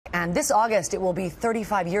And this August, it will be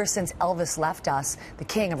 35 years since Elvis left us. The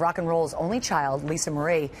king of rock and roll's only child, Lisa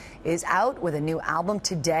Marie, is out with a new album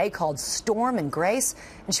today called Storm and Grace.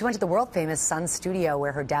 And she went to the world-famous Sun studio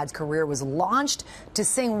where her dad's career was launched to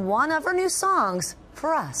sing one of her new songs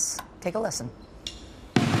for us. Take a listen.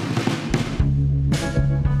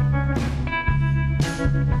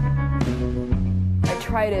 I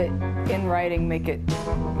try to, in writing, make it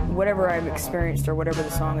whatever I've experienced or whatever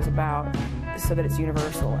the song is about, so that it's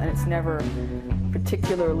universal and it's never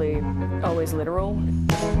particularly always literal.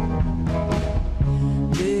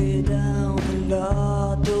 Lay down the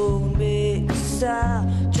law, don't make a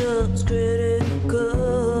sound, just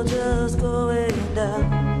critical, just going down.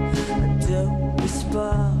 I don't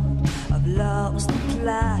respond, I've lost the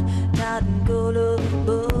plot, not in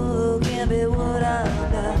gullible, can't be what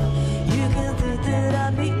I'm not. You can think that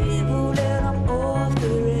I'm evil and I'm off the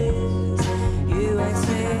rails. You ain't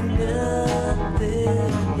saying nothing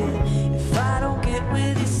yet. If I don't get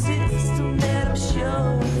with your system, then I'm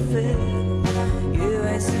sure to fail. You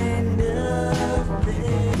ain't saying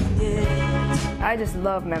nothing yet. I just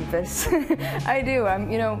love Memphis. I do.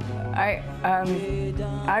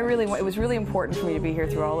 It was really important for me to be here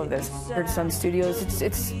through all of this. Heard Sun Studios.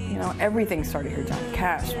 It's everything started here. Johnny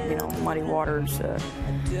Cash, Muddy Waters,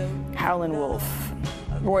 Howlin' Wolf,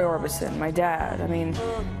 Roy Orbison, my dad. I mean,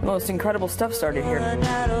 the most incredible stuff started here. You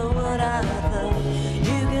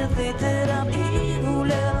can think that I'm evil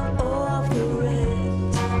and I'm off the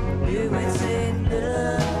rails. You ain't saying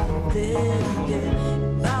nothing yet.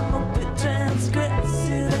 I'm a bit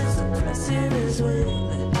transgressive and suppressive as well.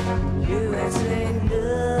 You ain't saying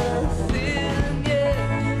nothing yet.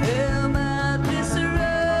 Am I disruption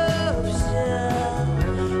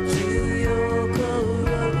to your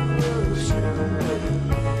corruption?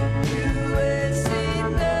 You ain't seen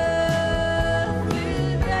nothing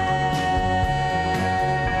yet.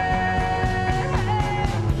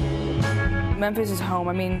 Memphis is home.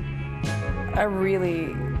 I mean,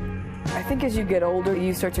 I think as you get older,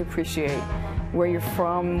 you start to appreciate where you're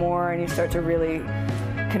from more, and you start to really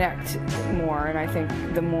connect more. And I think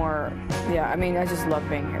the more, I just love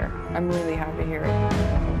being here. I'm really happy here. You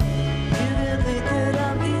can think that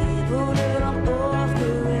I'm evil and I'm off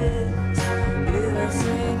the rails. You ain't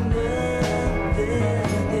saying nothing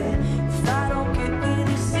yet. If I don't get with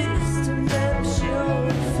the system, then I'm sure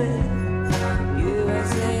to fail. You ain't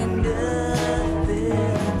saying nothing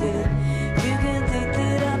yet. You can think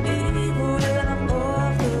that I'm evil and I'm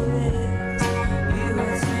off the rails. You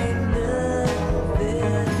ain't saying nothing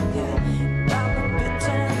yet. I'm a bit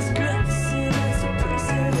transgressive and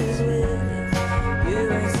suppressive as well. You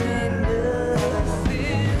ain't saying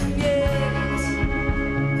nothing yet.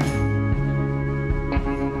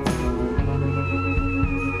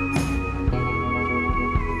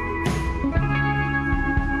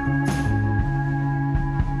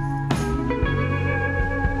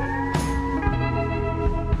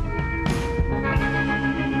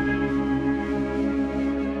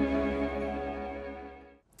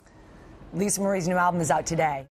 Lisa Marie's new album is out today.